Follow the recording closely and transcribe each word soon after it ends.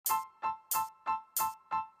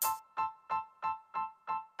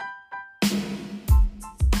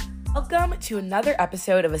Welcome to another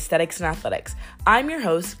episode of Aesthetics and Athletics. I'm your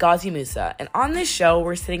host, Ghazi Musa, and on this show,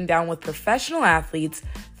 we're sitting down with professional athletes,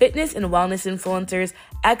 fitness and wellness influencers,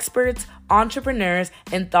 experts, entrepreneurs,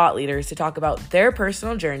 and thought leaders to talk about their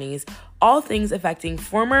personal journeys, all things affecting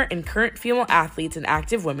former and current female athletes and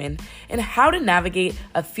active women, and how to navigate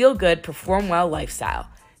a feel-good, perform-well lifestyle.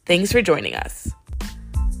 Thanks for joining us.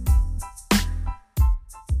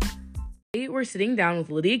 Today, we're sitting down with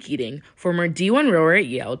Lydia Keating, former D1 rower at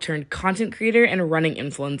Yale turned content creator and running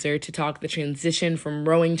influencer, to talk the transition from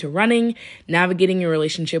rowing to running, navigating your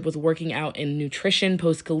relationship with working out and nutrition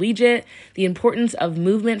post-collegiate, the importance of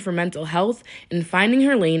movement for mental health, and finding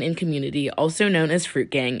her lane in community, also known as Fruit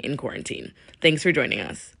Gang, in quarantine. Thanks for joining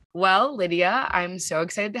us. Well, Lydia, I'm so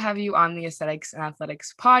excited to have you on the Aesthetics and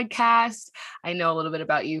Athletics podcast. I know a little bit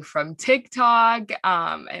about you from TikTok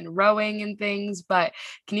and rowing and things, but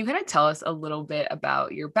can you kind of tell us a little bit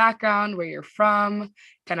about your background, where you're from,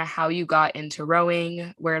 kind of how you got into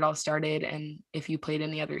rowing, where it all started, and if you played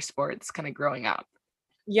any other sports kind of growing up?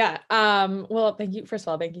 Yeah. Well, thank you. First of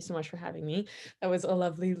all, thank you so much for having me. That was a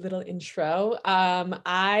lovely little intro. I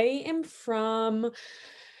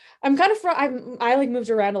like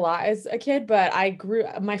moved around a lot as a kid, but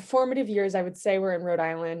my formative years, I would say, were in Rhode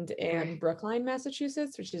Island and Brookline,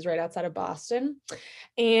 Massachusetts, which is right outside of Boston.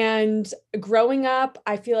 And growing up,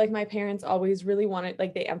 I feel like my parents always really wanted,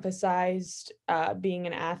 like, they emphasized being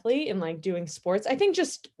an athlete and like doing sports. I think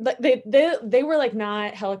just they were like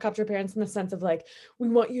not helicopter parents in the sense of like, we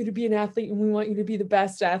want you to be an athlete and we want you to be the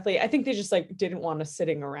best athlete. I think they just like didn't want us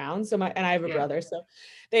sitting around. And I have a brother, so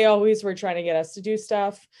they always were trying to get us to do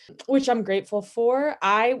stuff, which I'm grateful for.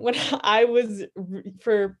 When I was,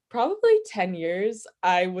 for probably 10 years,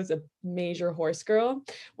 I was a major horse girl,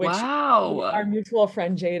 which our mutual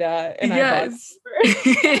friend Jada and I bought.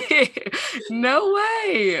 No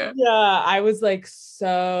way. Yeah, I was like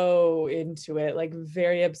so into it, like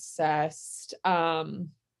very obsessed.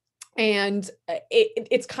 And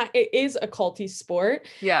it is a culty sport,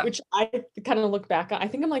 which I kind of look back on. I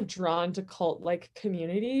think I'm like drawn to cult like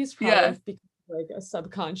communities, probably because like a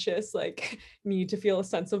subconscious like need to feel a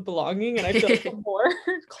sense of belonging. And I feel like the more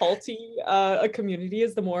culty a community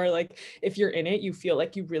is, the more like if you're in it, you feel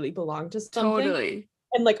like you really belong to something. Totally.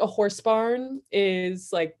 And like a horse barn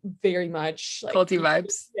is like very much like culty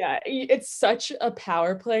vibes. Yeah, it's such a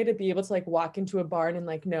power play to be able to like walk into a barn and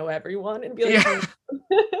like know everyone and be like,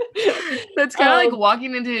 That's kind of like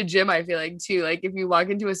walking into a gym. I feel like too, like if you walk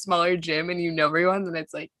into a smaller gym and you know everyone, then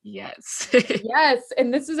it's like, yes. Yes.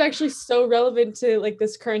 And this is actually so relevant to like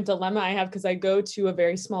this current dilemma I have, because I go to a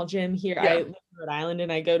very small gym here. I live in Rhode Island,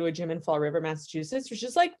 and I go to a gym in Fall River, Massachusetts, which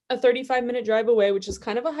is like a 35-minute drive away, which is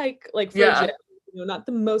kind of a hike, like for a gym. Not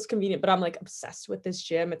the most convenient, but I'm like obsessed with this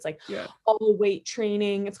gym. It's like all weight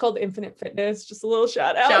training. It's called Infinite Fitness. Just a little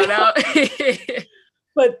shout out.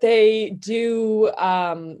 But they do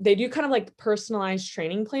kind of like personalized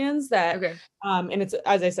training plans that, and it's,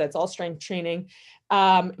 as I said, it's all strength training.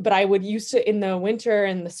 But I would used to, in the winter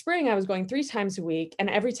and the spring, I was going 3 times a week, and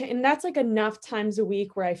every time, and that's like enough times a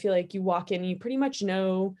week where I feel like you walk in, you pretty much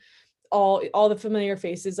know all the familiar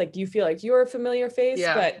faces, like you feel like you're a familiar face.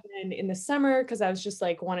 But then in the summer, because I was just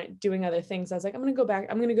like doing other things, I was like, I'm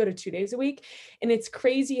gonna go to 2 days a week. And it's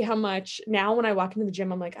crazy how much now when I walk into the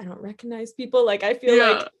gym, I'm like, I don't recognize people. Like I feel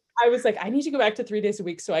like I was like, I need to go back to 3 days a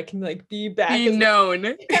week so I can like be back, be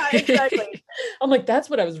known. Yeah, exactly. I'm like, that's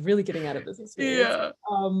what I was really getting out of this experience.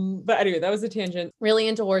 But anyway, that was a tangent. Really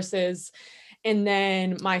into horses. And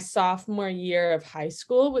then my sophomore year of high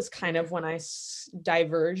school was kind of when I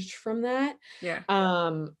diverged from that.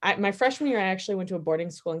 My freshman year, I actually went to a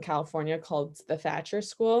boarding school in California called the Thatcher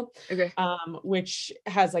School, which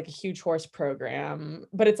has like a huge horse program,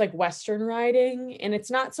 but it's like Western riding. And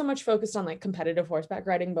it's not so much focused on like competitive horseback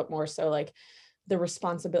riding, but more so like the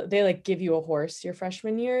responsibility. They like give you a horse your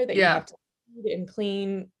freshman year that you have to feed and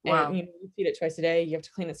clean, and you feed it twice a day. You have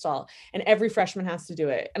to clean its stall, and every freshman has to do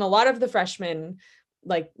it. And a lot of the freshmen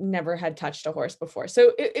like never had touched a horse before,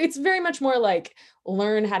 so it's very much more like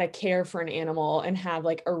learn how to care for an animal and have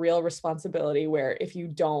like a real responsibility, where if you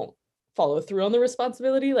don't follow through on the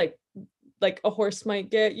responsibility, like a horse might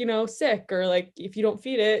get sick, or like if you don't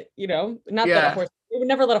feed it, not that a horse, they would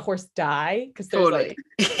never let a horse die, because there's like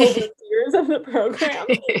overseers of the program.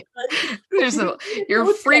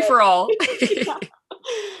 You're free for all.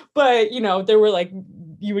 But there were like,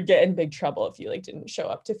 you would get in big trouble if you like didn't show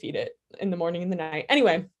up to feed it in the morning and the night.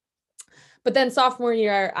 Anyway, but then sophomore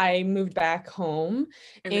year, I moved back home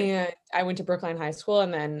and I went to Brookline High School,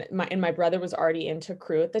 and then my brother was already into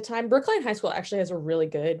crew at the time. Brookline High School actually has a really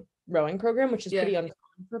good rowing program, which is pretty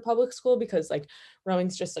uncommon for public school because like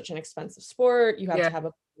rowing's just such an expensive sport. You have Yeah. to have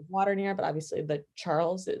a water near, but obviously the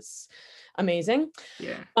Charles is amazing.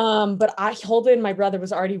 Yeah. But Holden, my brother,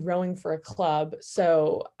 was already rowing for a club.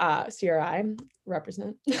 So CRI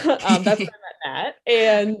represent. That's where I met Matt.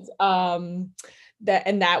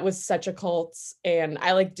 And that was such a cult. And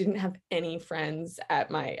I like didn't have any friends at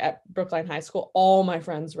Brookline High School. All my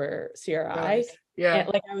friends were CRI. Yeah. And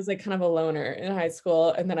like I was like kind of a loner in high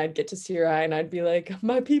school. And then I'd get to CRI and I'd be like,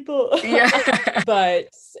 my people. Yeah. But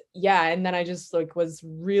yeah, and then I just like was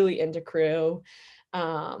really into crew.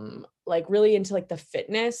 Like really into like the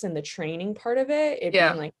fitness and the training part of it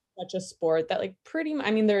being like such a sport that like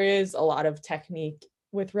I mean there is a lot of technique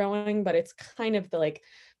with rowing, but it's kind of the like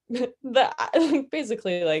like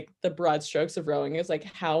basically like the broad strokes of rowing is like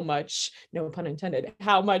how much, no pun intended,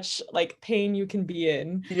 how much like pain you can be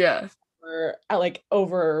in for like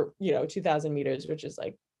over 2,000 meters, which is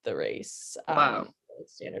like the race. Wow.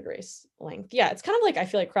 Standard race length. Yeah, it's kind of like I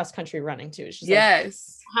feel like cross country running too. It's just like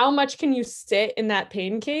how much can you sit in that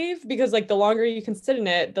pain cave? Because like the longer you can sit in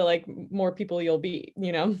it, the like more people you'll beat,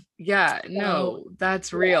 Yeah, no,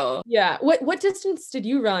 that's real. Yeah. What distance did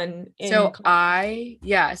you run So I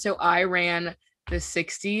ran the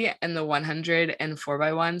 60 and the 100 and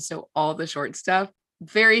 4x1, so all the short stuff.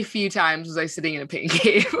 Very few times was I sitting in a pain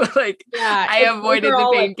cave. Like I avoided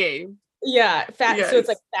the pain cave. Yeah, so it's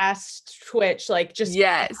like fast twitch, like just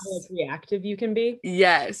how like, reactive you can be.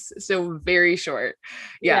 Yes, so very short.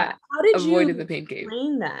 Yeah. How did avoided you the pain cave?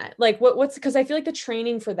 train that? Like what's because I feel like the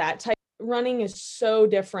training for that type of running is so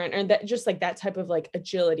different, and that just like that type of like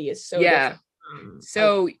agility is so different.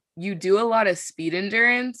 So you do a lot of speed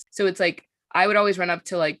endurance. So it's like I would always run up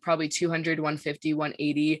to like probably 200, 150,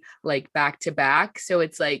 180, like back to back. So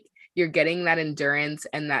it's like you're getting that endurance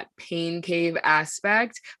and that pain cave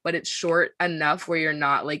aspect, but it's short enough where you're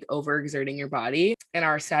not like overexerting your body. And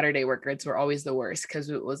our Saturday workouts were always the worst because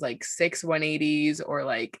it was like 6 180s or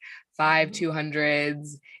like 5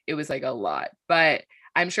 200s. It was like a lot, but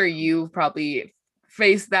I'm sure you've probably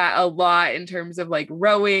faced that a lot in terms of like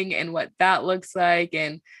rowing and what that looks like.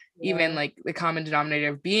 And even like the common denominator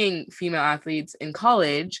of being female athletes in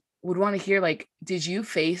college. Would want to hear, like, do you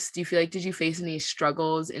face any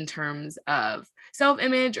struggles in terms of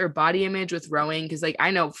self-image or body image with rowing? Because like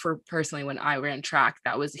I know for personally when I ran track,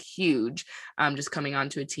 that was huge, just coming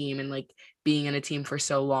onto a team and like being in a team for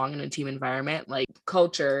so long in a team environment, like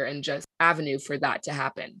culture and just avenue for that to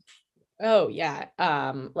happen. Oh yeah,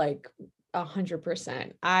 like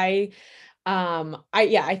 100%. I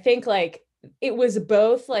think like it was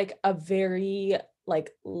both like a very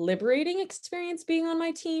like liberating experience being on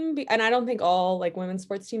my team, and I don't think all like women's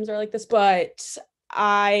sports teams are like this, but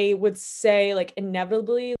I would say like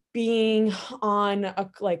inevitably being on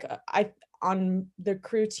on the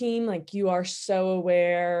crew team, like you are so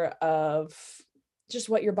aware of just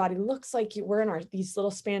what your body looks like. We're in these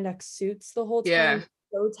little spandex suits the whole time,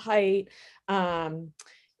 so tight. And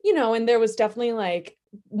there was definitely like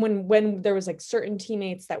when there was like certain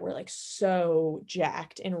teammates that were like so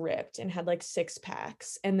jacked and ripped and had like six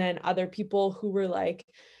packs, and then other people who were like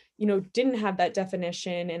didn't have that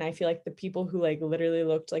definition. And I feel like the people who like literally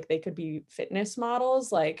looked like they could be fitness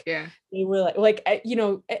models, like they were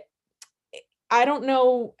I don't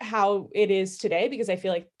know how it is today because I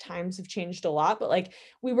feel like times have changed a lot, but like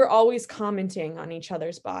we were always commenting on each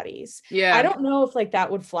other's bodies. I don't know if like that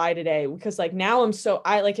would fly today because like now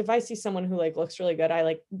I like if I see someone who like looks really good, I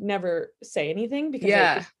like never say anything because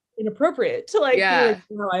like, it's inappropriate to like be like,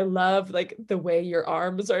 I love like the way your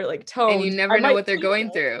arms are like toned. And you never know what they're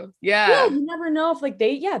going through. Yeah, you never know if like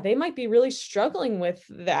they might be really struggling with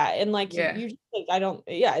that. And like you just like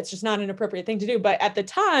it's just not an appropriate thing to do. But at the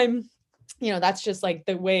time, that's just like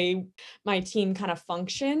the way my team kind of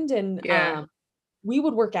functioned. And we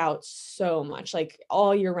would work out so much, like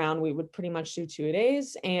all year round, we would pretty much do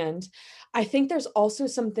 2-a-days. And I think there's also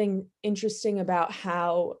something interesting about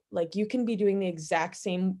how like you can be doing the exact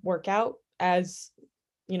same workout as,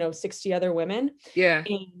 60 other women. Yeah.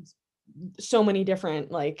 And so many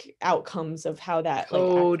different like outcomes of how that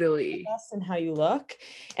totally like and how you look.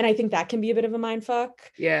 And I think that can be a bit of a mind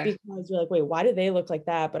fuck. Because you're like, wait, why do they look like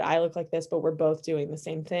that but I look like this, but we're both doing the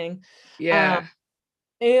same thing.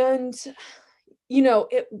 And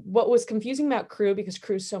what was confusing about crew, because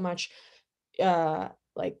crew is so much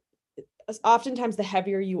like oftentimes the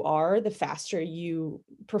heavier you are, the faster you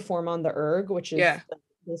perform on the erg, which is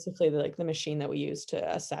basically the machine that we use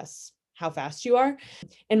to assess how fast you are.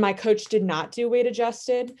 And my coach did not do weight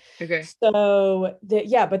adjusted. So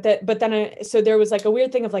so there was like a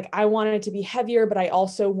weird thing of like I wanted to be heavier, but I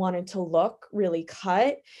also wanted to look really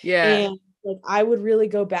cut. And like I would really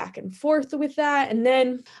go back and forth with that. And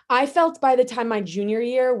then I felt by the time my junior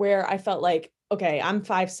year where I felt like, okay, I'm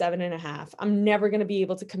 5'7.5". I'm never going to be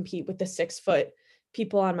able to compete with the 6 foot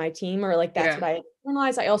people on my team, or like that's Yeah. what I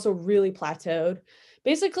internalized. I also really plateaued.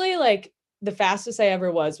 Basically, like the fastest I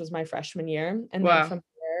ever was my freshman year. And then Wow. from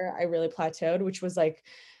there, I really plateaued, which was like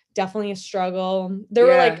definitely a struggle. There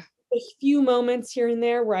were like Yeah. a few moments here and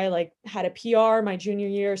there where I like had a PR my junior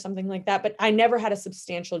year or something like that, but I never had a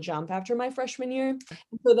substantial jump after my freshman year.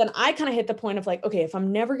 So then I kind of hit the point of like, okay, if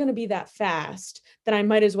I'm never going to be that fast, then I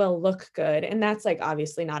might as well look good. And that's like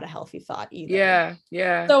obviously not a healthy thought either. Yeah.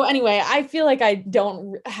 Yeah. So anyway, I feel like I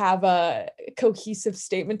don't have a cohesive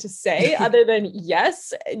statement to say other than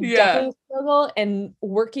yes, Yeah. definitely struggle, and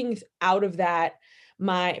working out of that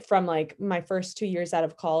from like my first 2 years out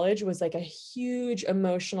of college was like a huge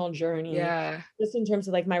emotional journey, Yeah. just in terms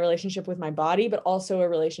of like my relationship with my body, but also a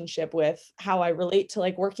relationship with how I relate to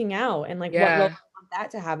like working out and like what role Yeah. I want that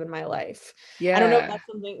to have in my life. I don't know if Yeah. that's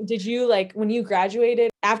something, did you like when you graduated,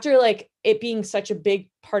 after like it being such a big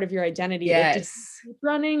part of your identity, like did you Yes. keep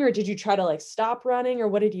running, or did you try to like stop running, or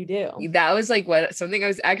what did you do? That was like what something I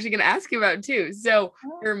was actually going to ask you about too. So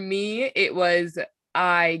Oh, for me, it was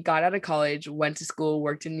I got out of college, went to school,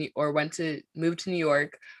 worked in or went to move to New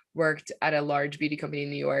York, worked at a large beauty company in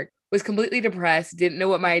New York, was completely depressed, didn't know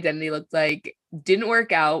what my identity looked like, didn't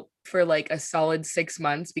work out for like a solid 6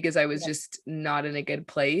 months because I was yeah. just not in a good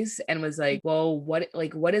place, and was like, well, what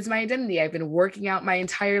is my identity? I've been working out my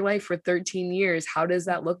entire life for 13 years. How does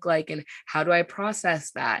that look like? And how do I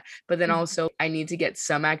process that? But then also I need to get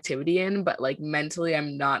some activity in, but like mentally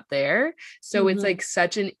I'm not there. So it's Mhm.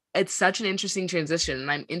 like it's such an interesting transition.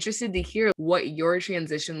 And I'm interested to hear what your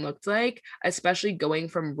transition looked like, especially going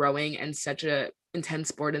from rowing and such a intense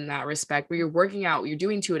sport in that respect, where you're working out, you're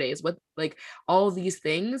doing 2 days, what like all these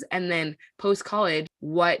things. And then post college,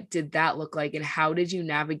 what did that look like? And how did you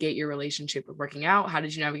navigate your relationship with working out? How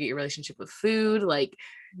did you navigate your relationship with food? Like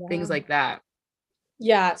things Yeah. like that.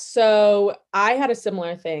 Yeah, so I had a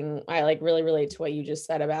similar thing. I like really relate to what you just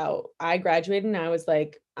said about I graduated and I was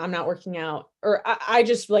like, I'm not working out, or I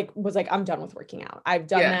just like was like, I'm done with working out. I've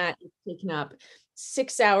done Yeah. that. It's taken up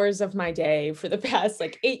 6 hours of my day for the past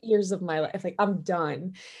like 8 years of my life. Like I'm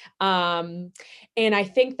done. Um, and I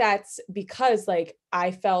think that's because like I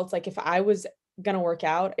felt like if I was gonna work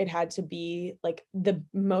out, it had to be like the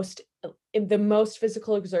most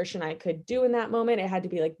physical exertion I could do in that moment. It had to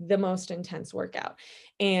be like the most intense workout.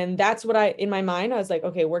 And that's what in my mind, I was like,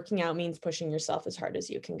 okay, working out means pushing yourself as hard as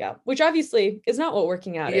you can go, which obviously is not what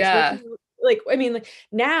working out is. Yeah. Like, I mean, like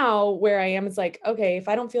now where I am, it's like, okay, if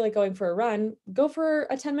I don't feel like going for a run, go for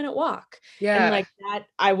a 10-minute walk. And Yeah. like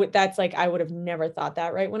that, that's like, I would have never thought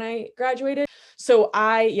that right when I graduated. So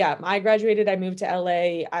I graduated, I moved to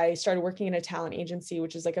LA. I started working in a talent agency,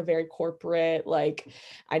 which is like a very corporate, like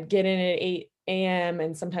I'd get in at 8 a.m.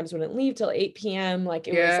 and sometimes wouldn't leave till 8 p.m. Like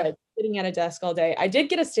it was Yeah. like sitting at a desk all day. I did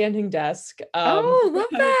get a standing desk. Oh, love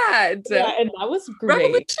Yeah, that. and that was great.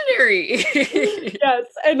 Revolutionary. Yes,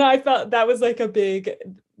 and I felt that was like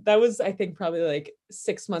that was I think probably like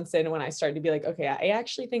 6 months in when I started to be like, okay, I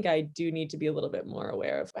actually think I do need to be a little bit more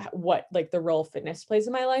aware of what like the role fitness plays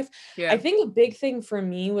in my life. I Yeah. think a big thing for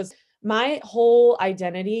me was my whole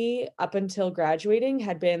identity up until graduating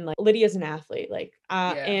had been like Lydia's an athlete, like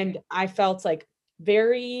Yeah. and I felt like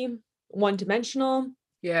very one-dimensional.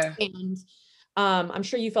 Yeah. And I'm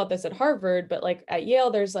sure you felt this at Harvard, but like at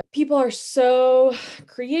Yale, there's like people are so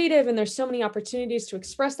creative and there's so many opportunities to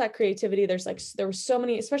express that creativity. There were so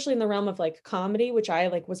many, especially in the realm of like comedy, which I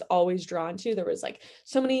like was always drawn to. There was like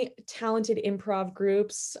so many talented improv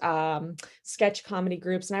groups, sketch comedy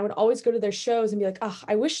groups, and I would always go to their shows and be like, oh,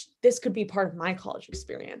 I wish this could be part of my college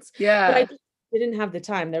experience. But I Yeah. just didn't have the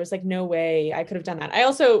time. There was like no way I could have done that. I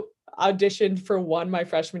also auditioned for one my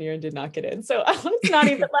freshman year and did not get in. So it's not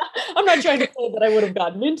even, I'm not trying to say that I would have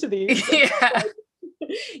gotten into these. Yeah.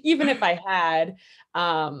 Even if I had,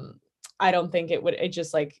 I don't think it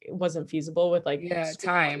just like it wasn't feasible with like Yeah. school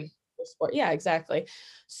Time. sport. Yeah, exactly.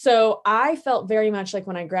 So I felt very much like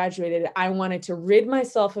when I graduated, I wanted to rid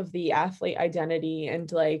myself of the athlete identity and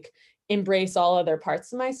like embrace all other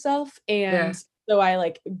parts of myself. And Yeah. so I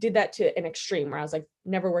like did that to an extreme where I was like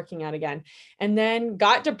never working out again, and then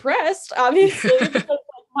got depressed, obviously, because like,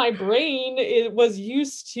 my brain it was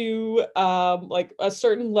used to like a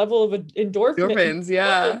certain level of Endorphins. endorphins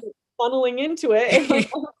Yeah. funneling into it, and like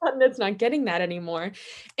all of a sudden it's not getting that anymore.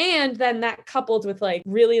 And then that coupled with like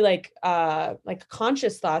really like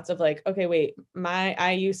conscious thoughts of like, okay, wait,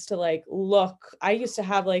 I used to I used to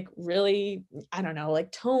have like really, I don't know,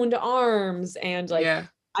 like toned arms and like Yeah.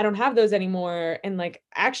 I don't have those anymore. And like,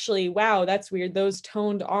 actually, wow, that's weird. Those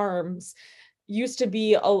toned arms used to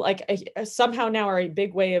be somehow now are a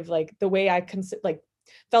big way of like the way I like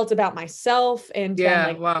felt about myself, and then Yeah,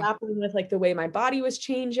 like wow. grappling with like the way my body was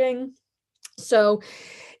changing. So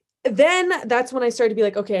then that's when I started to be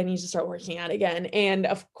like, okay, I need to start working out again. And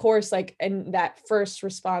of course, like, and that first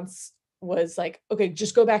response was like, okay,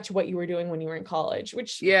 just go back to what you were doing when you were in college,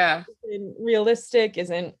 which Yeah. isn't realistic,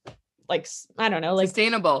 isn't like, I don't know, like,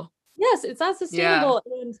 Sustainable. yes, it's not Yeah. sustainable.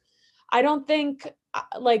 And I don't think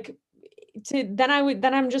like then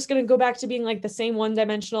I'm just going to go back to being like the same one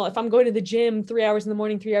dimensional. If I'm going to the gym 3 hours in the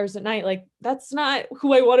morning, 3 hours at night, like that's not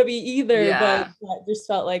who I want to be either. But Yeah. that just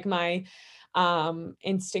felt like my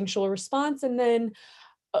instinctual response. And then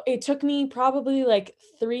it took me probably like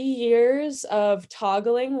 3 years of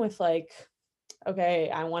toggling with like, okay,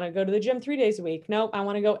 I want to go to the gym 3 days a week. Nope, I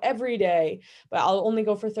want to go every day, but I'll only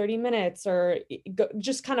go for 30 minutes, or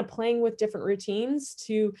just kind of playing with different routines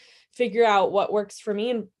to figure out what works for me.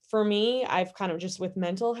 And for me, I've kind of just with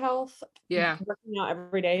mental health, Yeah. working out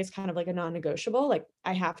every day is kind of like a non-negotiable. Like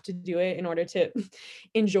I have to do it in order to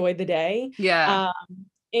enjoy the day. Yeah. Um,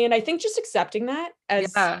 and I think just accepting that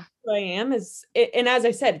as Yeah. who I am is, and as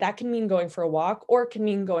I said, that can mean going for a walk or it can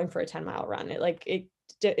mean going for a 10-mile run.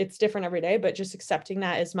 It's different every day, but just accepting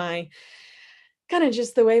that is my kind of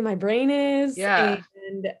just the way my brain is.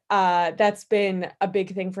 And Yeah. that's been a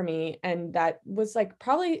big thing for me. And that was like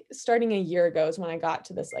probably starting a year ago is when I got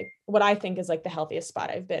to this, like what I think is like the healthiest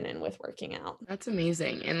spot I've been in with working out. That's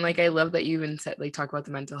amazing. And like I love that you even said like talk about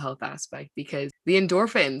the mental health aspect, because the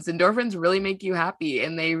endorphins really make you happy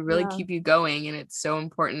and they really Yeah. keep you going. And it's so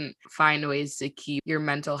important to find ways to keep your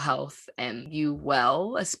mental health and you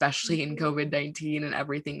well, especially in COVID-19 and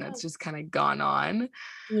everything that's just kind of gone on.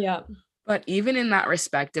 Yeah. But even in that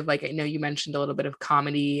respect of like, I know you mentioned a little bit of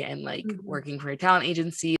comedy and like Mhm. working for a talent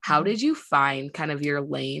agency. How Mhm. did you find kind of your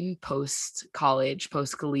lane post college,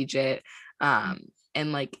 post collegiate?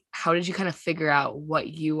 And like, how did you kind of figure out what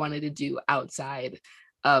you wanted to do outside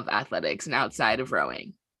of athletics and outside of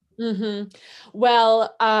rowing?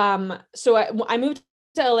 Well, so I moved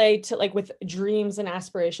to LA to like with dreams and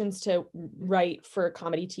aspirations to write for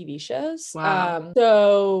comedy TV shows. Wow.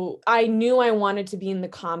 So I knew I wanted to be in the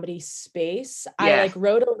comedy space. I Yeah. like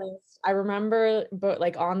wrote a list. I remember, but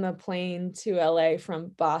like on the plane to LA from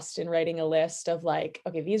Boston, writing a list of like,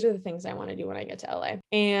 okay, these are the things I want to do when I get to LA.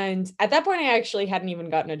 And at that point, I actually hadn't even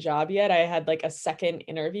gotten a job yet. I had like a second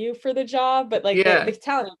interview for the job, but like the Yeah.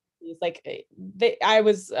 talent like I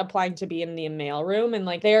was applying to be in the mail room, and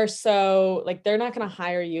like they're so like they're not going to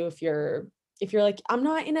hire you if you're like, I'm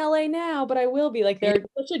not in LA now, but I will be. Like Yeah. they're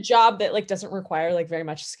such a job that like doesn't require like very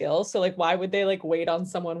much skill. So like why would they like wait on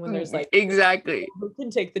someone when there's like Exactly. who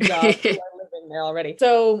can take the job who are living there already?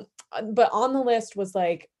 So but on the list was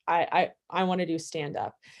like I want to do stand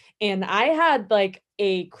up. And I had like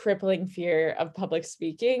a crippling fear of public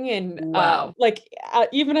speaking, and Wow.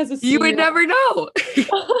 even as a You would senior. never know.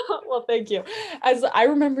 Well, thank you. As I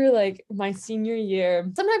remember, like my senior year,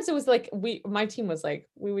 sometimes it was like my team was like,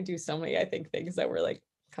 we would do so many, I think, things that were like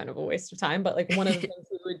kind of a waste of time. But like one of the things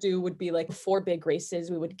we would do would be like before big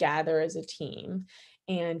races, we would gather as a team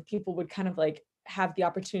and people would kind of like have the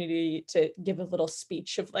opportunity to give a little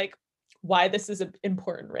speech of like why this is an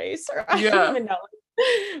important race. Or I don't Yeah. even know.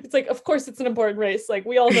 It's like, of course it's an important race. Like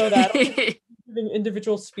we all know that. Giving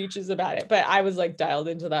individual speeches about it, but I was like dialed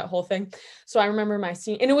into that whole thing. So I remember my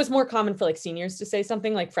senior, and it was more common for like seniors to say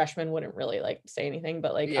something. Like freshmen wouldn't really like say anything,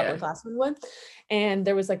 but like Yeah. upperclassmen would. And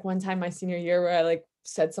there was like one time my senior year where I like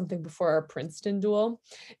said something before our Princeton duel,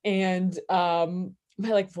 and my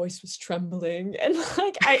like voice was trembling, and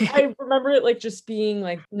like I remember it like just being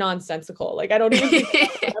like nonsensical. Like I don't even think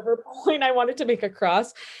at whatever point I wanted to make a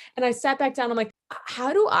cross. And I sat back down. I'm like,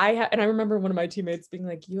 how do and I remember one of my teammates being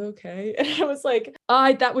like, you okay? And I was like,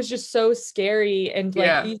 that was just so scary. And like,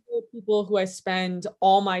 Yeah. these are people who I spend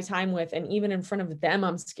all my time with. And even in front of them,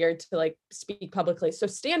 I'm scared to like speak publicly. So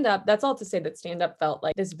stand up, that's all to say that stand up felt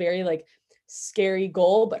like this very like scary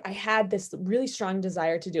goal, but I had this really strong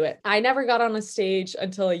desire to do it. I never got on a stage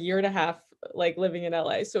until a year and a half, like living in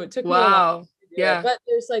LA. So it took me a while Wow. to do it. Yeah. But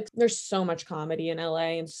there's so much comedy in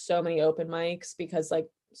LA and so many open mics because like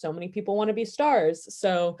so many people want to be stars.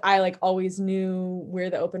 So I like always knew where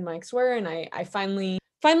the open mics were. And I finally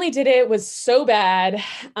did it. It was so bad.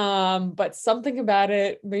 But something about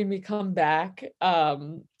it made me come back.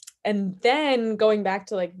 And then going back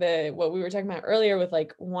to like what we were talking about earlier with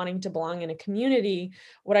like wanting to belong in a community,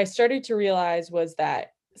 what I started to realize was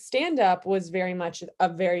that stand up was very much a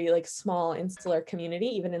very like small insular community,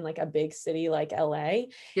 even in like a big city like LA.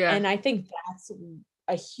 Yeah. And I think that's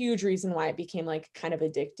a huge reason why it became like kind of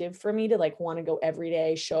addictive for me to like want to go every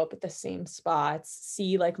day, show up at the same spots,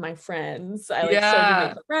 see like my friends. I like started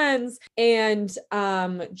making friends. And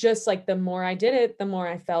just like the more I did it, the more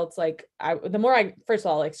I felt like the more I first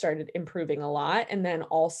of all like started improving a lot. And then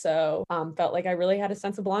also felt like I really had a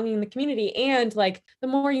sense of belonging in the community. And like the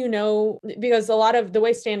more you know, because a lot of the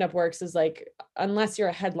way stand-up works is like, unless you're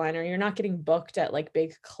a headliner, you're not getting booked at like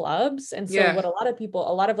big clubs. And so what a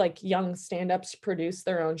lot of like young stand-ups produce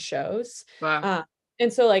their own shows. Wow.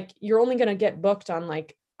 And so like you're only going to get booked on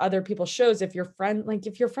like other people's shows if you're friends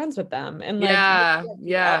with them. And like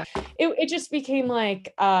it just became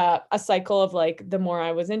like a cycle of like the more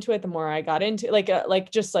I was into it, the more I got into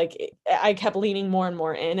I kept leaning more and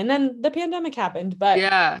more in. And then the pandemic happened. But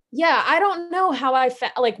yeah, I don't know how I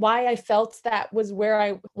felt, like why I felt that was where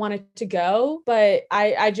I wanted to go, but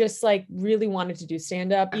I just like really wanted to do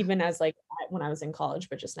stand up even as like when I was in college,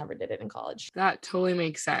 but just never did it in college. That totally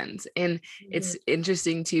makes sense. And it's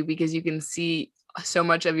interesting too, because you can see so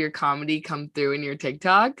much of your comedy come through in your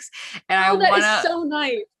TikToks. And that is so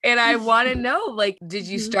nice. And I want to know, like, did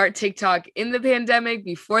you start TikTok in the pandemic,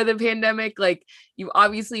 before the pandemic? Like, you've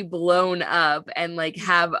obviously blown up and like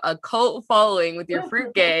have a cult following with your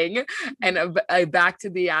fruit gang, and back to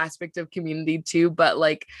the aspect of community too. But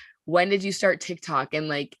like, when did you start TikTok, and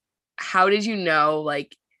like, how did you know,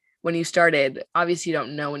 like, when you started? Obviously you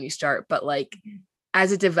don't know when you start, but like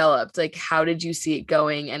as it developed, like how did you see it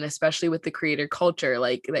going? And especially with the creator culture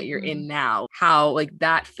like that you're in now, how like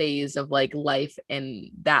that phase of like life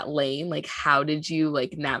in that lane, like how did you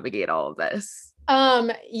like navigate all of this?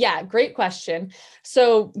 Yeah, great question.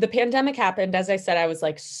 So the pandemic happened. As I said, I was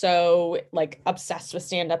like so like obsessed with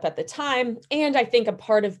stand-up at the time. And I think a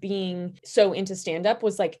part of being so into stand-up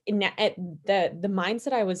was like at the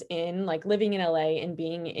mindset I was in, like living in LA and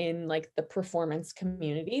being in like the performance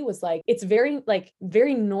community was like, it's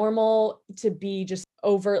very normal to be just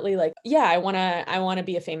overtly like, yeah, I want to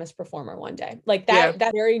be a famous performer one day. Like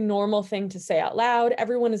that very normal thing to say out loud.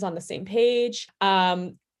 Everyone is on the same page.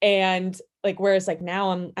 And like, whereas like now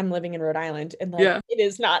I'm living in Rhode Island and like it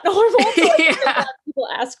is not normal. So, like, people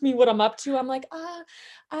ask me what I'm up to. I'm like,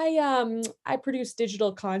 I produce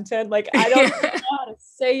digital content. Like I don't know how to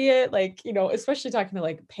say it. Like, you know, especially talking to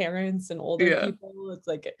like parents and older people. It's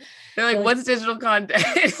like they're like, what's digital content?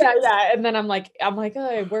 yeah. And then I'm like, oh,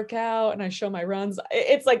 I work out and I show my runs.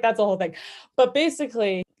 It's like that's a whole thing. But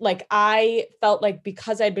basically, like I felt like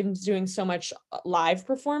because I'd been doing so much live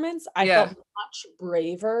performance, I felt much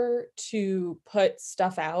braver to put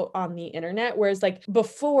stuff out on the internet. Whereas like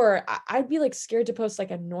before, I'd be like scared to post like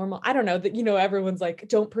a normal, I don't know, that, you know, everyone's like,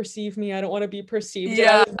 don't perceive me. I don't want to be perceived.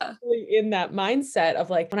 Yeah. And I was really in that mindset of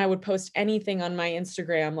like, when I would post anything on my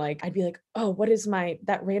Instagram, like I'd be like, oh, what is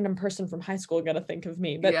that random person from high school gonna think of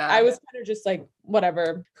me? But I was kind of just like,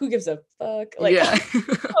 whatever, who gives a fuck? Like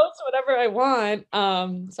post whatever I want.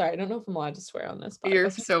 Sorry, I don't know if I'm allowed to swear on this, but you're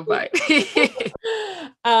so fine.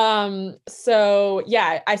 So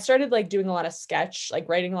yeah, I started like doing a lot of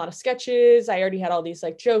writing a lot of sketches. I already had all these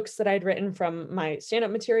like jokes that I'd written from my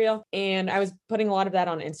stand-up material, and I was putting a lot of that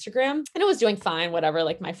on Instagram, and it was doing fine, whatever.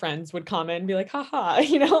 Like my friends would comment and be like, haha,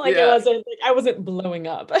 you know, like I wasn't blowing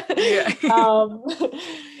up.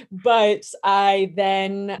 But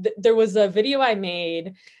there was a video I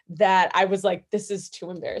made that I was like, this is too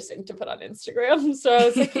embarrassing to put on Instagram. So I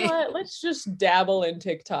was like, you know what, let's just dabble in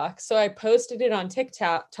TikTok. So I posted it on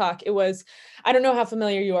TikTok. It was, I don't know how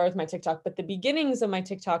familiar you are with my TikTok, but the beginnings of my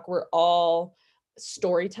TikTok were all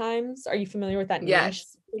story times. Are you familiar with that?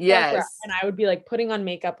 Yes. Yes. And I would be like putting on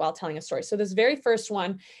makeup while telling a story. So this very first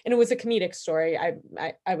one, and it was a comedic story.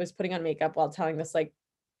 I was putting on makeup while telling this like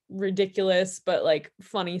ridiculous but like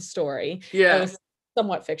funny story. That was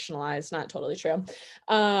somewhat fictionalized, not totally true.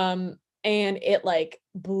 And it like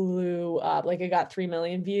blew up. Like it got 3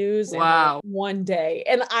 million views in like one day.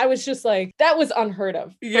 And I was just like, that was unheard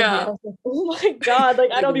of. I was like, oh my God,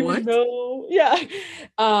 like I don't even know. Yeah.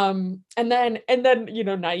 And then, you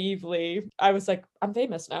know, naively, I was like, I'm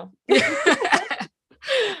famous now.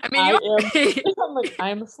 I mean, I'm like,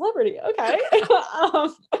 I'm a celebrity. Okay.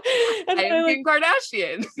 And I am Kim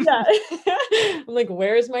Kardashian. Yeah. I'm like,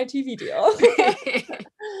 where's my TV deal?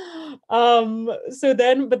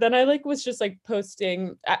 But then I like was just like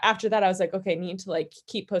posting after that. I was like, okay, need to like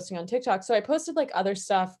keep posting on TikTok. So I posted like other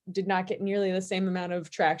stuff, did not get nearly the same amount of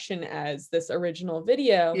traction as this original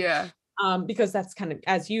video. Because that's kind of,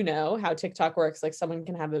 as you know, how TikTok works. Like someone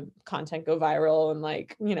can have a content go viral and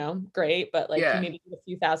like, you know, great, but like you maybe get a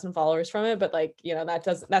few thousand followers from it, but like, you know,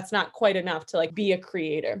 that's not quite enough to like be a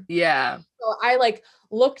creator. So I like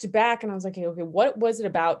looked back and I was like, okay, what was it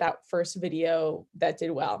about that first video that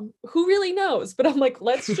did well? Who really knows? But I'm like,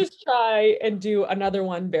 let's just try and do another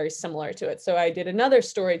one very similar to it. So I did another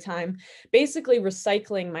story time, basically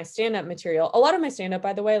recycling my stand-up material. A lot of my stand-up,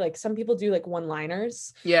 by the way, like some people do like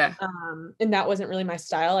one-liners. Yeah. And that wasn't really my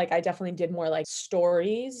style. Like I definitely did more like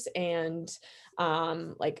stories and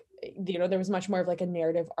like there was much more of like a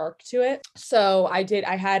narrative arc to it. So I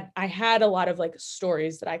had a lot of like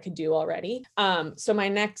stories that I could do already. So my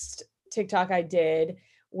next TikTok I did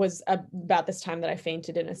was about this time that I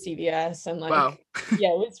fainted in a CVS and like Wow. yeah,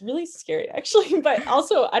 it was really scary actually. But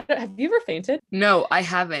also have you ever fainted? No, I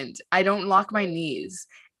haven't. I don't lock my knees.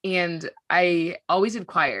 And I always did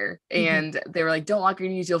choir and they were like, don't lock your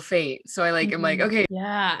knees, you'll faint. So I'm like, okay.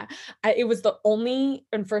 Yeah. It was the only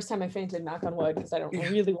and first time I fainted, knock on wood, because I don't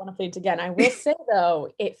really want to faint again. I will say though,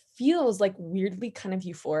 it feels like weirdly kind of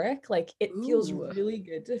euphoric. Like it feels really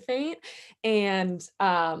good to faint. And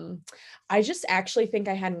I just actually think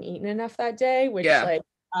I hadn't eaten enough that day, which like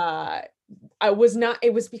I was not,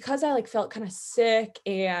 it was because I like felt kind of sick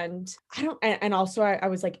and and also I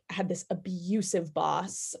was like, had this abusive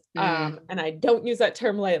boss. And I don't use that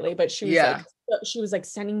term lightly, but she was like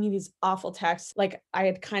sending me these awful texts. Like I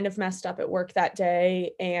had kind of messed up at work that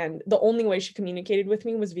day. And the only way she communicated with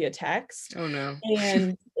me was via text. Oh no.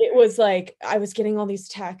 And it was like, I was getting all these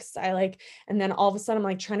texts. And then all of a sudden I'm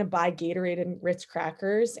like trying to buy Gatorade and Ritz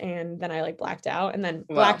crackers. And then I like blacked out and then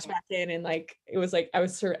blacked back in. And like, it was like, and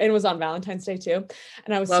it was on Valentine's Day too.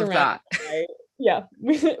 And I was surrounded by,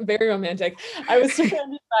 very romantic. I was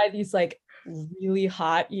surrounded by these like really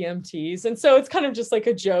hot EMTs. And so it's kind of just like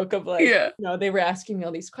a joke of like, they were asking me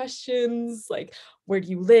all these questions, like, where do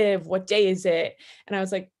you live? What day is it? And I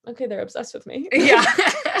was like, okay, they're obsessed with me. Yeah.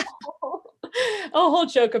 A whole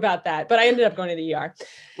joke about that, but I ended up going to the ER.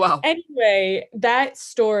 Wow. Anyway, that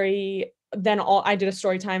story, then I did a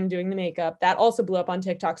story time doing the makeup that also blew up on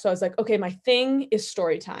TikTok. So I was like, okay, my thing is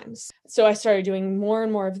story times. So I started doing more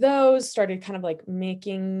and more of those, started kind of like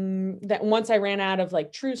making that. Once I ran out of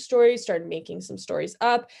like true stories, started making some stories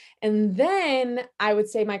up. And then I would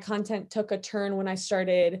say my content took a turn when I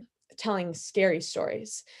started telling scary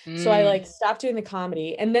stories. So I like stopped doing the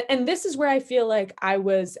comedy. And this is where I feel like I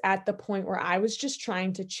was at the point where I was just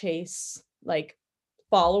trying to chase like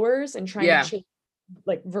followers and trying to chase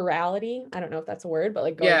like virality. I don't know if that's a word, but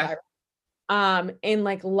like going viral. And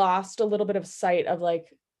like lost a little bit of sight of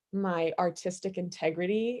like my artistic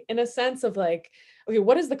integrity in a sense of like, okay,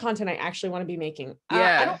 what is the content I actually want to be making?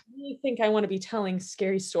 I don't really think I want to be telling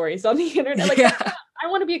scary stories on the internet. Like I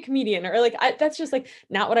want to be a comedian or like that's just like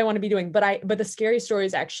not what I want to be doing. But the scary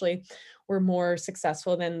stories actually were more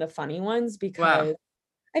successful than the funny ones because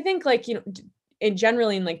I think like,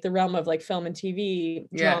 generally in like the realm of like film and TV,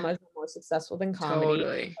 dramas are more successful than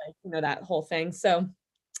comedy, like, that whole thing. So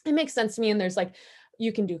it makes sense to me. And there's like,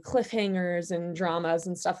 you can do cliffhangers and dramas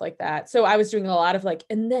and stuff like that. So I was doing a lot of like,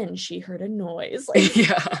 and then she heard a noise. Like,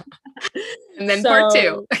 and then part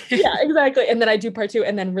two. Yeah, exactly. And then I do part two.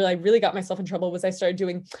 And then I really got myself in trouble was I started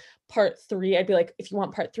doing part three. I'd be like, if you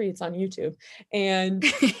want part three, it's on YouTube. And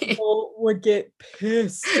people would get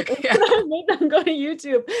pissed. When I made them go to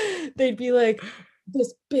YouTube, they'd be like,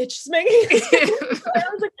 this bitch is making this. I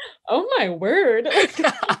was like, oh my word. Like,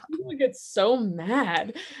 people would get so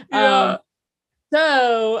mad.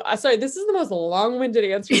 So sorry, this is the most long-winded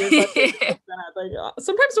answer to your question. Like,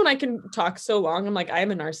 sometimes when I can talk so long, I'm like, I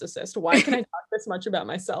am a narcissist. Why can I talk this much about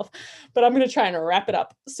myself? But I'm going to try and wrap it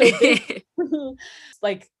up. So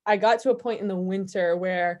like I got to a point in the winter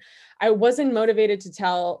where I wasn't motivated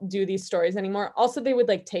to do these stories anymore. Also, they would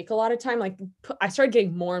like take a lot of time. Like I started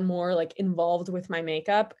getting more and more like involved with my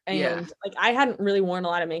makeup and like I hadn't really worn a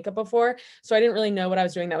lot of makeup before. So I didn't really know what I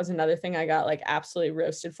was doing. That was another thing I got like absolutely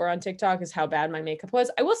roasted for on TikTok is how bad my makeup was.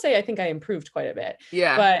 I will say, I think I improved quite a bit.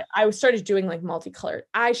 But I started doing like multicolored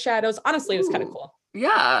eyeshadows. Honestly, it was kind of cool.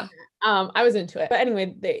 I was into it. But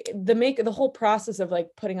anyway, the whole process of like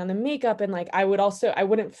putting on the makeup and like I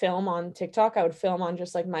wouldn't film on TikTok. I would film on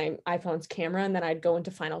just like my iPhone's camera and then I'd go into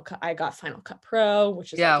Final Cut. I got Final Cut Pro,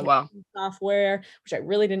 which is software, which I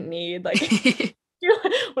really didn't need. Like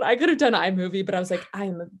what I could have done iMovie, but I was like,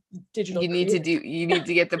 I'm a digital. You need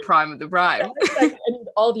to get the prime of the prime. I need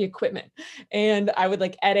all the equipment. And I would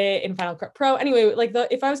like edit in Final Cut Pro. Anyway, like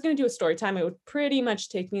if I was going to do a story time, it would pretty much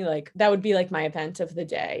take me like, that would be like my event of the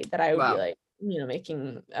day that I would be like,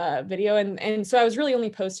 making a video. And so I was really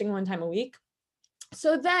only posting one time a week.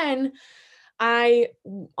 So then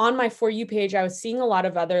on my For You page, I was seeing a lot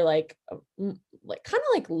of other like kind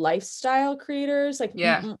of like lifestyle creators, like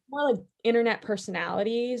more like internet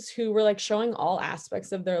personalities who were like showing all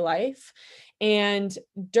aspects of their life. And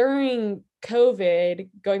during COVID,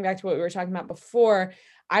 going back to what we were talking about before,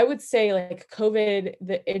 I would say like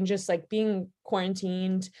COVID and just like being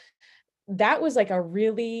quarantined, that was like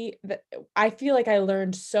I feel like I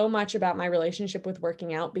learned so much about my relationship with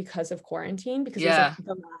working out because of quarantine, because it was like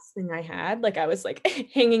the last thing I had. Like I was like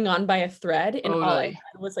hanging on by a thread, and all I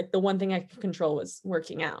had was like the one thing I could control was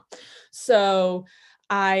working out. So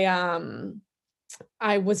I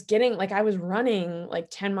was getting like, I was running like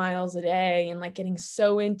 10 miles a day and like getting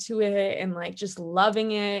so into it and like just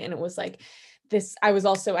loving it. And it was like this, I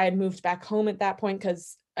had moved back home at that point,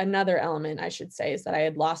 because another element I should say is that I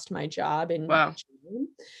had lost my job in June,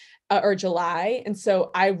 or July. And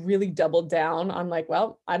so I really doubled down on like,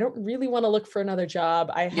 well, I don't really want to look for another job.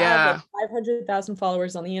 I have like 500,000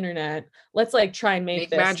 followers on the internet. Let's like try and make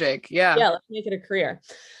this magic. Yeah, let's make it a career.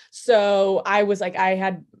 So I was like,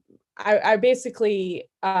 I basically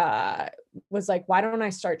was like, why don't I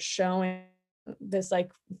start showing this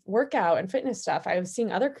like workout and fitness stuff? I was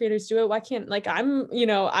seeing other creators do it. Why can't, like,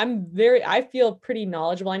 I feel pretty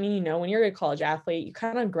knowledgeable. I mean, when you're a college athlete, you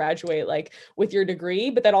kind of graduate like with your degree,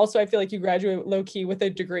 but then also I feel like you graduate low key with a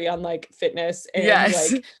degree on like fitness and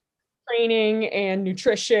like training and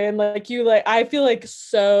nutrition. I feel like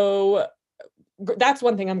that's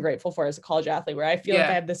one thing I'm grateful for as a college athlete, where I feel like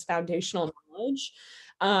I have this foundational knowledge.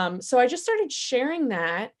 So I just started sharing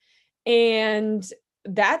that, and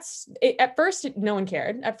that's it. At first, no one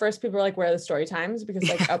cared. At first, people were like, "Where are the story times?" Because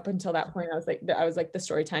like up until that point, I was like the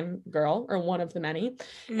story time girl, or one of the many.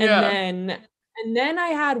 And then I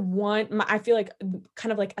had one, I feel like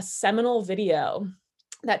kind of like a seminal video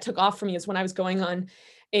that took off for me is when I was going on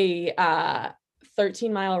a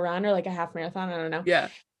 13-mile run, or like a half marathon. I don't know.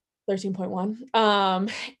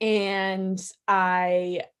 13.1. And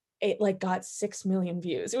it like got 6 million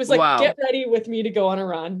views. It was like, get ready with me to go on a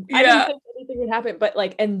run. I didn't think anything would happen, but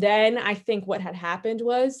like, and then I think what had happened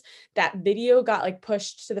was that video got like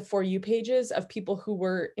pushed to the For You pages of people who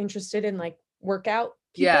were interested in like workout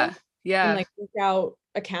people and like workout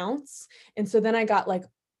accounts. And so then I got like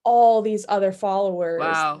all these other followers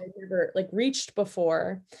that I never like reached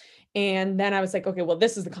before. And then I was like, okay, well,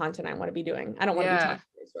 this is the content I want to be doing. I don't want to be talking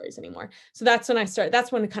stories anymore. So that's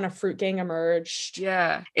when the kind of Fruit Gang emerged.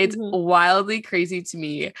 It's wildly crazy to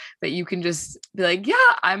me that you can just be like,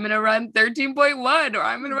 I'm gonna run 13.1, or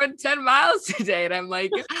I'm gonna run 10 miles today. And I'm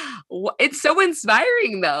like, it's so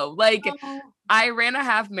inspiring though. Like I ran a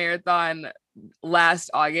half marathon last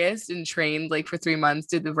August and trained like for 3 months,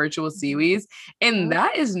 did the virtual series, and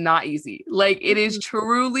that is not easy. Like it is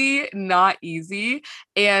truly not easy,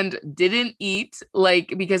 and didn't eat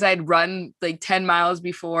like, because I'd run like 10 miles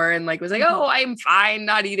before and like was like, oh, I'm fine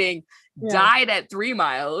not eating, died at 3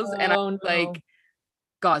 miles, and I'm like,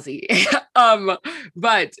 gauzy.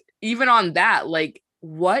 But even on that, like,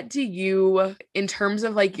 what do you, in terms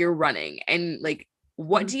of like your running and like,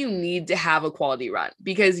 what do you need to have a quality run?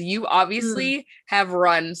 Because you obviously have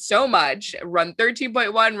run so much, run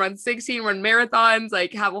 13.1, run 16, run marathons,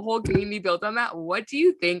 like have a whole community built on that. What do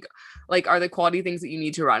you think like are the quality things that you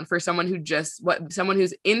need to run for someone who someone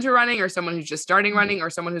who's into running, or someone who's just starting running, or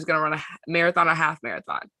someone who's going to run a marathon, a half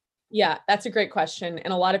marathon? Yeah, that's a great question.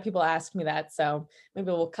 And a lot of people ask me that. So maybe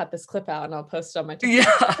we'll cut this clip out and I'll post it on my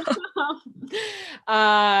TikTok.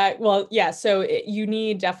 So you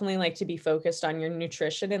need definitely like to be focused on your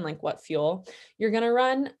nutrition and like what fuel you're going to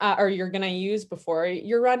run or you're going to use before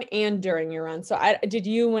your run and during your run. So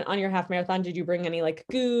on your half marathon, did you bring any like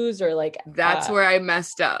goos or like? That's where I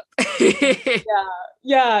messed up.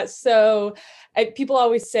 Yeah. So people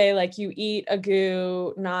always say like you eat a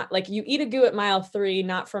goo, not like you eat a goo at mile 3,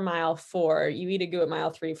 not for mile 4. You eat a goo at mile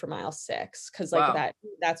 3 for mile 6. Cause like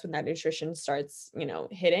that's when that nutrition starts,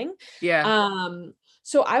 hitting.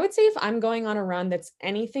 So I would say if I'm going on a run that's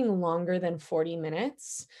anything longer than 40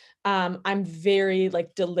 minutes, I'm very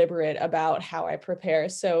like deliberate about how I prepare.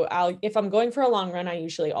 So if I'm going for a long run, I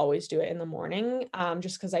usually always do it in the morning,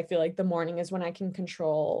 just because I feel like the morning is when I can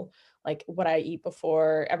control like what I eat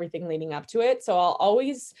before everything leading up to it. So I'll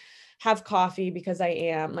always have coffee because I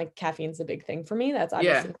am like, caffeine's a big thing for me. That's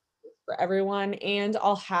obviously for everyone. And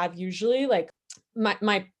I'll have usually like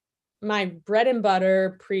my bread and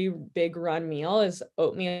butter pre-big run meal is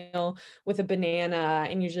oatmeal with a banana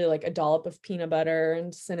and usually like a dollop of peanut butter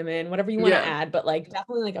and cinnamon, whatever you want to add, but like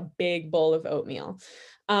definitely like a big bowl of oatmeal.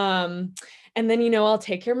 And then, I'll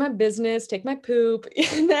take care of my business, take my poop,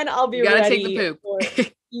 and then I'll be ready. Take the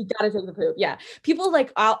poop. You gotta take the poop. Yeah. People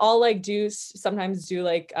like, I'll like sometimes do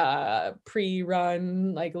like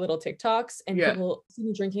pre-run, like little TikToks, and people see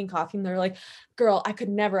me drinking coffee and they're like, girl, I could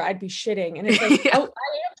never, I'd be shitting. And it's like, oh, I am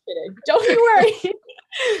shitting. Don't you worry.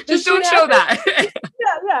 Just don't show that.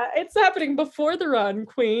 Yeah, it's happening before the run,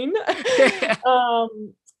 queen.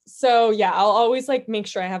 So yeah, I'll always like make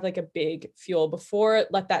sure I have like a big fuel before,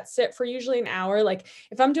 let that sit for usually an hour. Like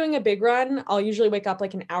if I'm doing a big run, I'll usually wake up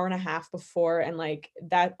like an hour and a half before, and like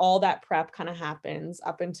that all that prep kind of happens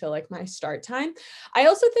up until like my start time. I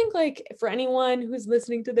also think like for anyone who's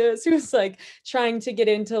listening to this who's like trying to get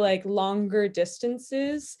into like longer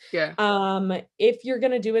distances, Yeah. If you're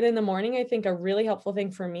going to do it in the morning, I think a really helpful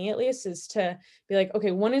thing for me at least is to be like,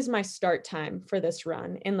 okay, when is my start time for this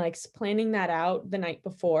run, and like planning that out the night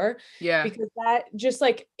before. Yeah. Because that just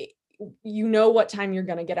like, you know what time you're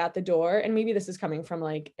going to get out the door. And maybe this is coming from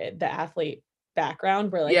like the athlete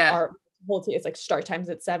background where like our whole team, it's like start times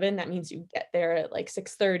at 7. That means you get there at like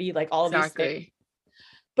 6:30, like all of these things.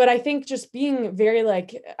 But I think just being very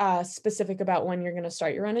like specific about when you're going to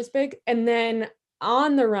start your run is big. And then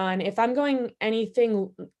on the run, if I'm going anything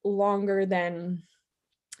longer than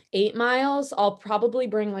 8 miles, I'll probably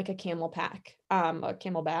bring like a camel pack, a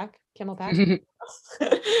camel backpack.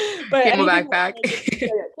 But camel backpack.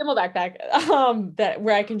 Camel backpack, that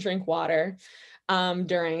where I can drink water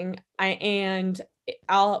during.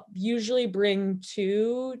 I'll usually bring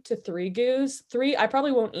 2 to 3 goos. 3, I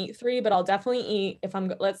probably won't eat 3, but I'll definitely eat if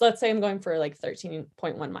I'm let's say I'm going for like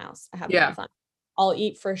 13.1 miles. I have a marathon. I'll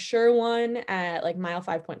eat for sure one at like mile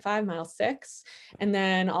 5.5, mile 6, and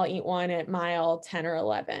then I'll eat one at mile 10 or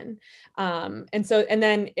 11. And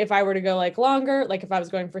then if I were to go like longer, like if I was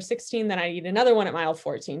going for 16, then I'd eat another one at mile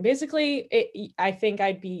 14. Basically, I think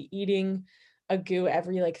I'd be eating a goo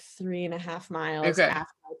every like 3.5 miles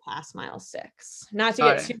after I pass mile 6. Not to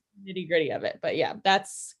get too nitty gritty of it, but yeah,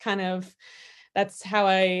 that's how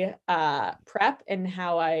I prep and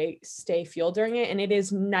how I stay fueled during it. And it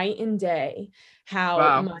is night and day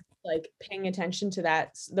how much like paying attention to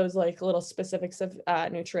those like little specifics of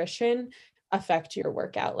nutrition affect your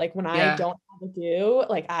workout. Like when I don't have a goo,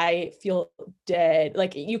 like I feel dead.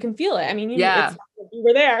 Like you can feel it. I mean, you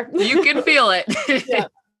were there. You can feel it.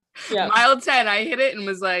 Yeah. Mile 10, I hit it and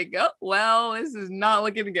was like, oh, well, this is not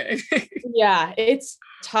looking good. Yeah, it's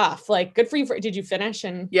tough. Like, good for you. Did you finish?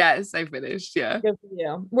 And yes, I finished. Yeah. Good for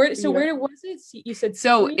you. Where was it? You said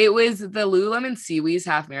so it was the Lululemon Seaweeds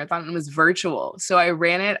half marathon, and it was virtual. So I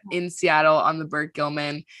ran it in Seattle on the Burke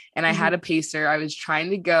Gilman, and I had a pacer. I was trying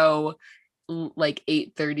to go like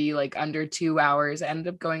 8:30, like under 2 hours. I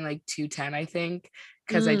ended up going like 2:10, I think,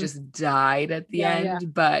 because I just died at the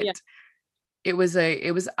end. But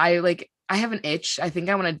I have an itch. I think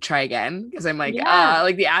I want to try again because I'm like,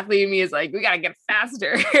 like the athlete in me is like, we gotta get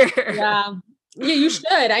faster. Yeah, you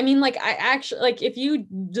should. I mean, like I actually like if you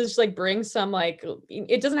just like bring some like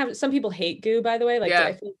it doesn't have. Some people hate goo, by the way. Like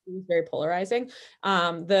I think it's very polarizing.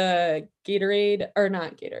 The Gatorade or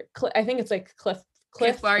not Gatorade. I think it's like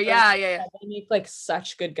Cliff Bar. Yeah. They make like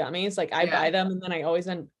such good gummies. Like I buy them and then I always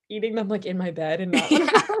end eating them like in my bed and not.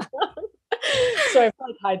 So I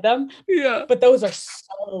like hide them. Yeah. But those are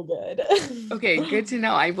so good. Okay, good to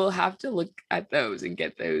know. I will have to look at those and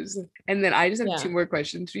get those. And then I just have 2 more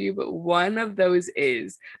questions for you. But one of those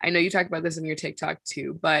is, I know you talked about this in your TikTok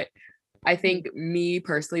too, but I think me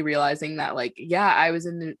personally realizing that like, I was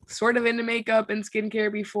sort of into makeup and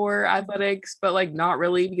skincare before athletics, but like not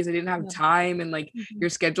really because I didn't have time and like your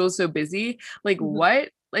schedule is so busy. Like what?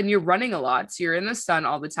 And you're running a lot, so you're in the sun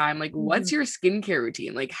all the time. Like, what's your skincare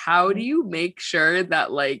routine? Like, how do you make sure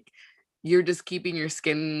that like you're just keeping your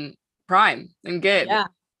skin prime and good?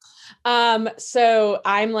 Yeah. So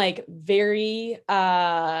I'm like very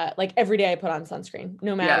like every day I put on sunscreen,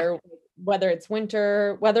 no matter whether it's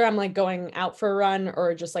winter, whether I'm like going out for a run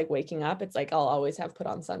or just like waking up. It's like I'll always have put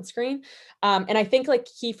on sunscreen. And I think like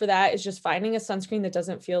key for that is just finding a sunscreen that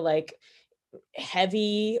doesn't feel like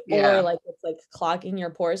heavy or like it's like clogging your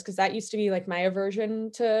pores, because that used to be like my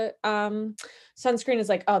aversion to sunscreen is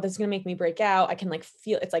like, oh, this is gonna make me break out. I can like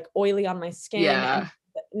feel it's like oily on my skin.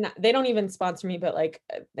 And they don't even sponsor me, but like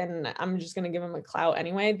then I'm just gonna give them a clout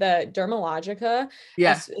anyway. The Dermalogica,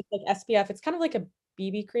 it's like SPF. It's kind of like a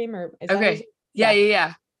BB cream, or is that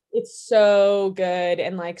yeah. It's so good.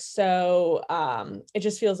 And like, so, it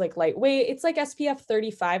just feels like lightweight. It's like SPF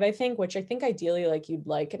 35, I think, which I think ideally like you'd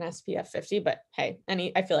like an SPF 50, but hey,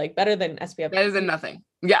 I feel like better than SPF. Better than nothing.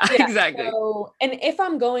 Yeah, exactly. So, and if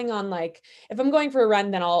I'm going for a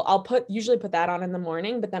run, then I'll usually put that on in the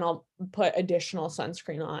morning, but then I'll put additional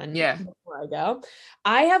sunscreen on before I go.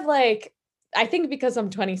 I think because I'm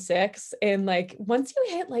 26 and like once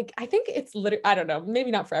you hit like, I think it's literally, I don't know,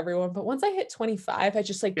 maybe not for everyone, but once I hit 25, I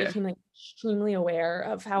just like became like extremely aware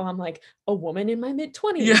of how I'm like a woman in my mid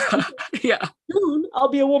 20s. Yeah. Soon I'll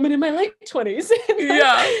be a woman in my late 20s.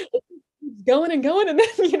 going and going, and then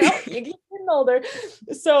you get getting older.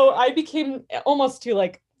 So I became almost too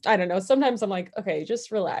like, I don't know, sometimes I'm like, okay,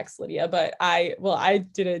 just relax, Lydia. But I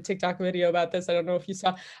did a TikTok video about this. I don't know if you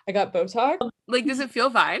saw. I got Botox. Like, does it feel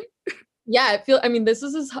fine? Yeah, I mean, this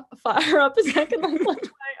is as far up as I can like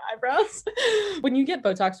my eyebrows. When you get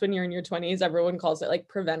Botox when you're in your 20s, everyone calls it like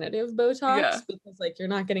preventative Botox because like you're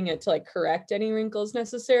not getting it to like correct any wrinkles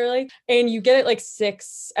necessarily. And you get it like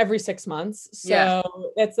every 6 months.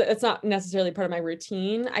 So it's not necessarily part of my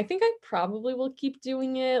routine. I think I probably will keep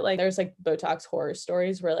doing it. Like there's like Botox horror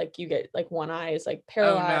stories where like you get like one eye is like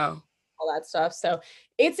paralyzed, all that stuff. So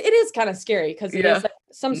it is kind of scary because it is like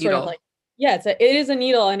some sort of like, it is a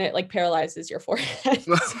needle and it like paralyzes your forehead.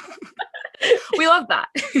 We love that.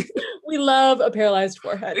 We love a paralyzed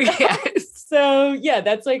forehead. Yes. So yeah,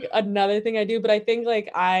 that's like another thing I do. But I think like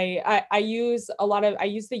I use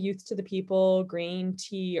the Youth to the People green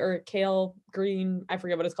tea or kale green, I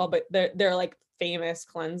forget what it's called, but they're like famous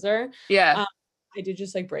cleanser. Yeah. I did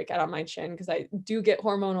just like break out on my chin because I do get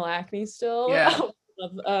hormonal acne still. Yeah.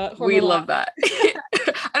 We love that.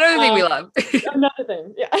 Another thing we love. Another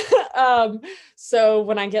thing. Yeah. So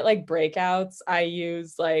when I get like breakouts, I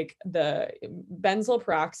use like the benzoyl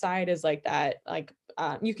peroxide is like that, like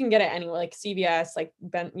you can get it anywhere, like CVS, like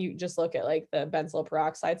you just look at like the benzoyl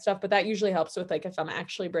peroxide stuff, but that usually helps with like if I'm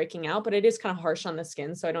actually breaking out, but it is kind of harsh on the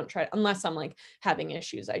skin. So I don't try, unless I'm like having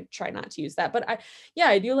issues, I try not to use that. But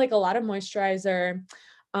I do like a lot of moisturizer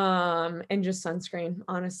and just sunscreen,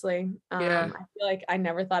 honestly. I feel like I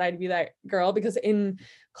never thought I'd be that girl because in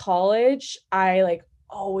college I like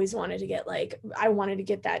always wanted to get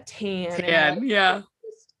that tan. And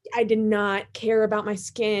I did not care about my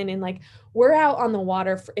skin. And like we're out on the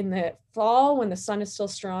water in the fall when the sun is still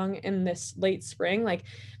strong, in this late spring, like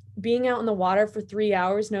being out in the water for 3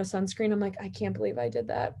 hours, no sunscreen. I'm like, I can't believe I did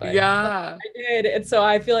that. But I did. And so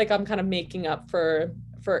I feel like I'm kind of making up for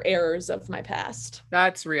errors of my past.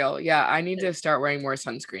 That's real. Yeah, I need to start wearing more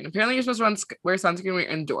sunscreen. Apparently you're supposed to wear sunscreen when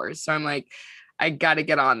you're indoors. So I'm like, I gotta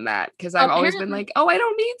get on that because I've always been like, oh, I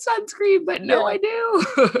don't need sunscreen, but no, I do.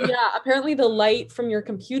 Yeah, apparently the light from your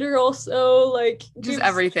computer also like just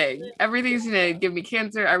everything's gonna give me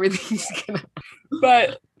cancer. Everything's gonna.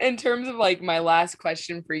 But in terms of like my last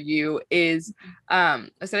question for you is,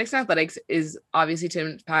 aesthetics and athletics is obviously to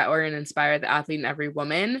empower and inspire the athlete in every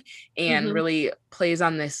woman, and really plays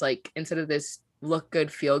on this like, instead of this look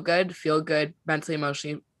good, feel good mentally,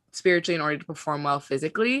 emotionally, spiritually, in order to perform well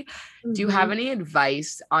physically. Do you have any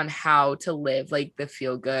advice on how to live like the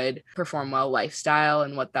feel good, perform well lifestyle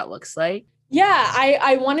and what that looks like? Yeah,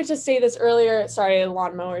 I wanted to say this earlier. Sorry,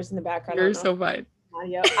 lawnmowers in the background. You're so fine.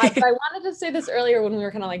 Audio. But I wanted to say this earlier when we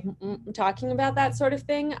were kind of like talking about that sort of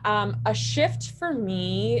thing. A shift for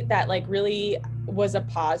me that like really was a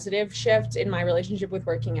positive shift in my relationship with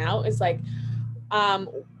working out is like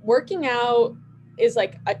working out is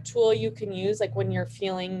like a tool you can use like when you're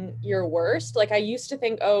feeling your worst. Like I used to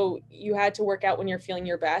think, oh, you had to work out when you're feeling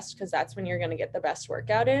your best because that's when you're going to get the best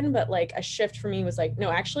workout in. But like a shift for me was like,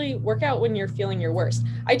 no, actually work out when you're feeling your worst.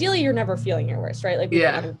 Ideally, you're never feeling your worst, right? Like we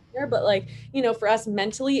don't want to be there, but like, for us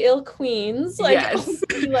mentally ill queens, like,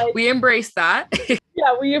 we embrace that.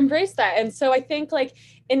 Yeah, we embrace that. And so I think like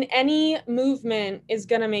in any movement is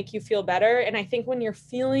going to make you feel better. And I think when you're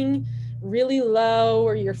feeling really low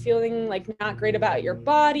or you're feeling like not great about your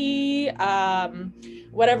body,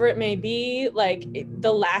 whatever it may be, like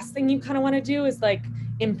the last thing you kind of want to do is like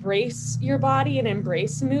embrace your body and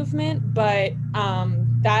embrace movement. But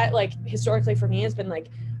that like historically for me has been like,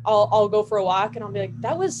 I'll go for a walk and I'll be like,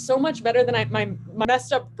 that was so much better than my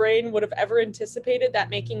messed up brain would have ever anticipated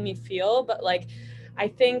that making me feel. But like, I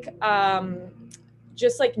think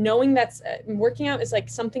just like knowing that's working out is like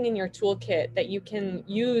something in your toolkit that you can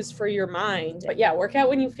use for your mind. But yeah, work out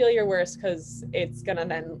when you feel your worst because it's gonna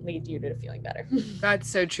then lead you to feeling better. That's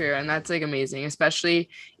so true. And that's like amazing, especially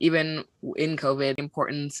even in COVID, the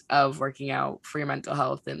importance of working out for your mental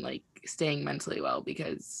health and like staying mentally well,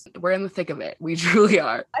 because we're in the thick of it. We truly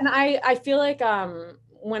are. And I feel like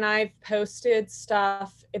when I've posted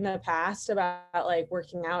stuff in the past about like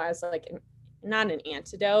working out as like not an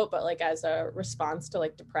antidote, but like as a response to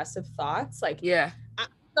like depressive thoughts, like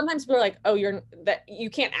sometimes people are like, oh, you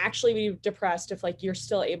can't actually be depressed if like you're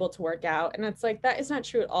still able to work out. And it's like, that is not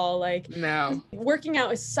true at all. Like, no, working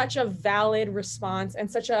out is such a valid response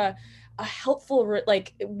and such a helpful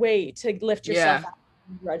like way to lift yourself out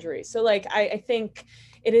of drudgery. So like I think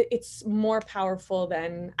it's more powerful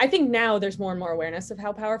than, I think now there's more and more awareness of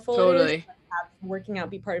how powerful it is. Have working out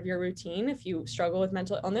be part of your routine if you struggle with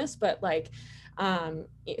mental illness, but like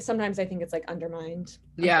sometimes I think it's like undermined.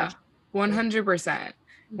 100%.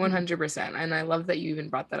 100%. And I love that you even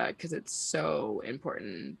brought that up because it's so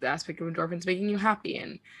important, the aspect of endorphins making you happy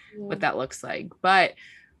and what that looks like. But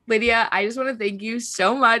Lydia, I just want to thank you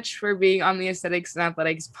so much for being on the Aesthetics and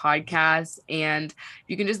Athletics podcast. And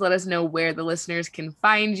you can just let us know where the listeners can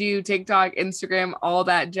find you, TikTok, Instagram, all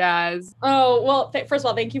that jazz. Oh, well, first of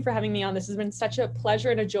all, thank you for having me on. This has been such a pleasure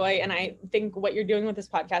and a joy. And I think what you're doing with this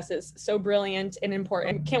podcast is so brilliant and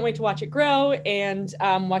important. Can't wait to watch it grow and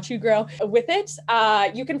watch you grow with it.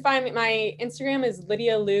 You can find my Instagram is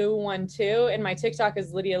Lydia Lou12 and my TikTok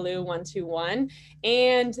is Lydia Lou121.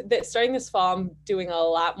 And starting this fall, I'm doing a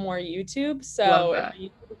lot more YouTube. So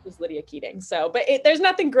YouTube is Lydia Keating. So, but there's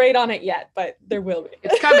nothing great on it yet, but there will be.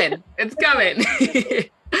 It's coming. It's coming.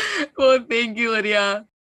 Well, thank you, Lydia.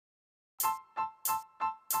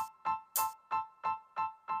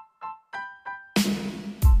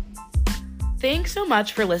 Thanks so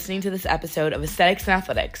much for listening to this episode of Aesthetics and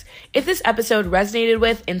Athletics. If this episode resonated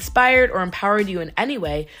with, inspired, or empowered you in any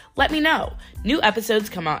way, let me know. New episodes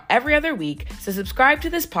come out every other week, so subscribe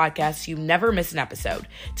to this podcast so you never miss an episode.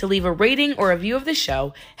 To leave a rating or review of the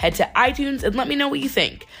show, head to iTunes and let me know what you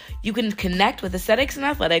think. You can connect with Aesthetics and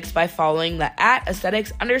Athletics by following the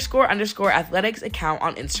 @aesthetics__athletics account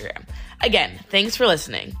on Instagram. Again, thanks for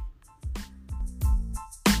listening.